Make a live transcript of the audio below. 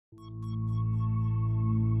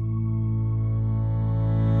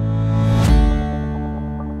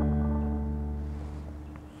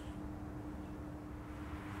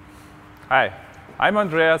Hi, I'm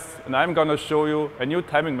Andreas and I'm going to show you a new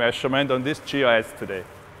timing measurement on this GIS today.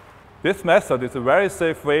 This method is a very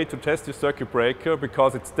safe way to test your circuit breaker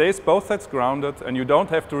because it stays both sides grounded and you don't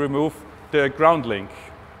have to remove the ground link.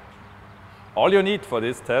 All you need for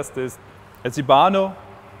this test is a CIBANO,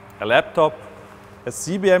 a laptop, a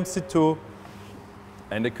CBMC2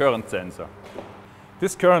 and a current sensor.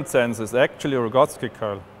 This current sensor is actually a Rogowski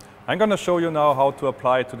coil. I'm going to show you now how to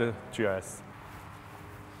apply it to the GIS.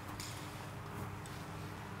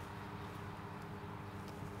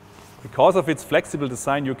 Because of its flexible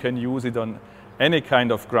design, you can use it on any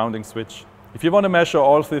kind of grounding switch. If you want to measure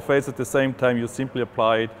all three phases at the same time, you simply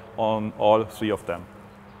apply it on all three of them.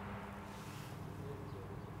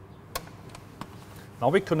 Now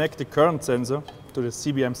we connect the current sensor to the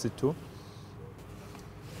CBMC2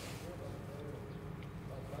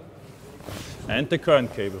 and the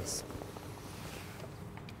current cables.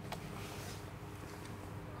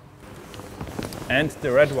 And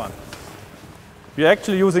the red one. We are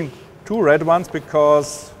actually using two red ones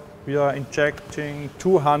because we are injecting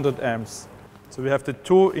 200 amps. So we have the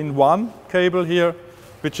 2-in-1 cable here,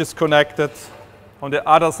 which is connected on the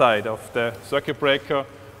other side of the circuit breaker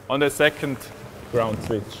on the second ground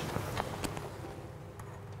switch.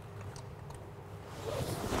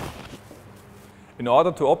 In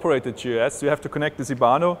order to operate the GIS, you have to connect the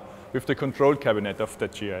CIBANO with the control cabinet of the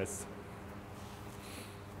GIS.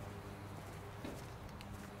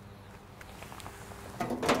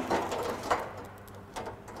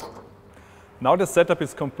 Now the setup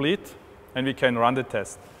is complete and we can run the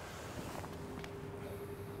test.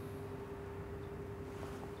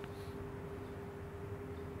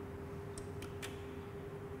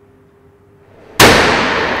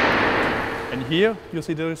 And here you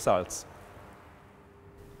see the results.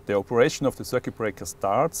 The operation of the circuit breaker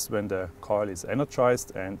starts when the coil is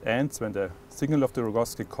energized and ends when the signal of the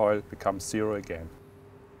Rogowski coil becomes zero again.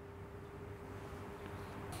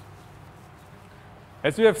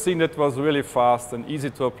 As you have seen, it was really fast and easy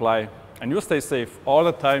to apply, and you stay safe all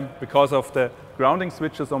the time because of the grounding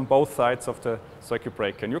switches on both sides of the circuit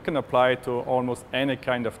breaker, and you can apply it to almost any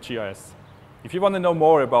kind of GIS. If you want to know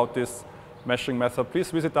more about this measuring method, please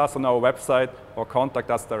visit us on our website or contact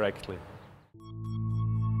us directly.